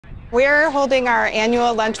We're holding our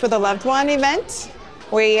annual Lunch with a Loved One event.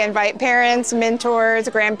 We invite parents, mentors,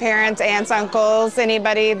 grandparents, aunts, uncles,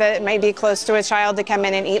 anybody that may be close to a child to come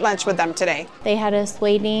in and eat lunch with them today. They had us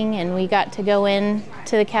waiting and we got to go in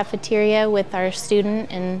to the cafeteria with our student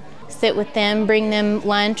and sit with them, bring them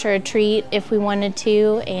lunch or a treat if we wanted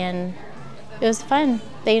to, and it was fun.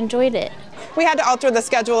 They enjoyed it. We had to alter the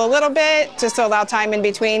schedule a little bit just to allow time in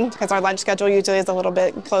between because our lunch schedule usually is a little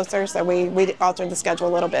bit closer, so we altered the schedule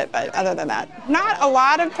a little bit, but other than that, not a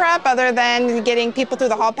lot of prep other than getting people through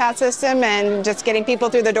the hall pass system and just getting people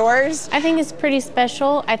through the doors. I think it's pretty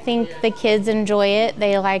special. I think the kids enjoy it.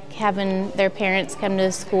 They like having their parents come to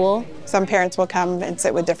the school. Some parents will come and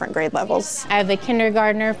sit with different grade levels. I have a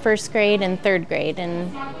kindergartner, first grade, and third grade,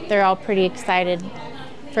 and they're all pretty excited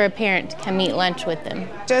for a parent to come eat lunch with them.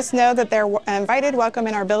 Just know that they're invited, welcome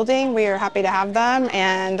in our building. We are happy to have them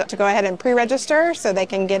and to go ahead and pre-register so they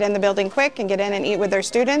can get in the building quick and get in and eat with their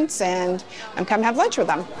students and come have lunch with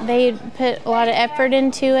them. They put a lot of effort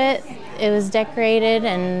into it. It was decorated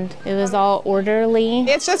and it was all orderly.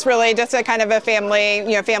 It's just really just a kind of a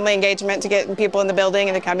family, family engagement to get people in the building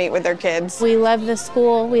and to come eat with their kids. We love the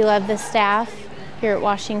school, we love the staff here at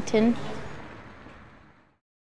Washington.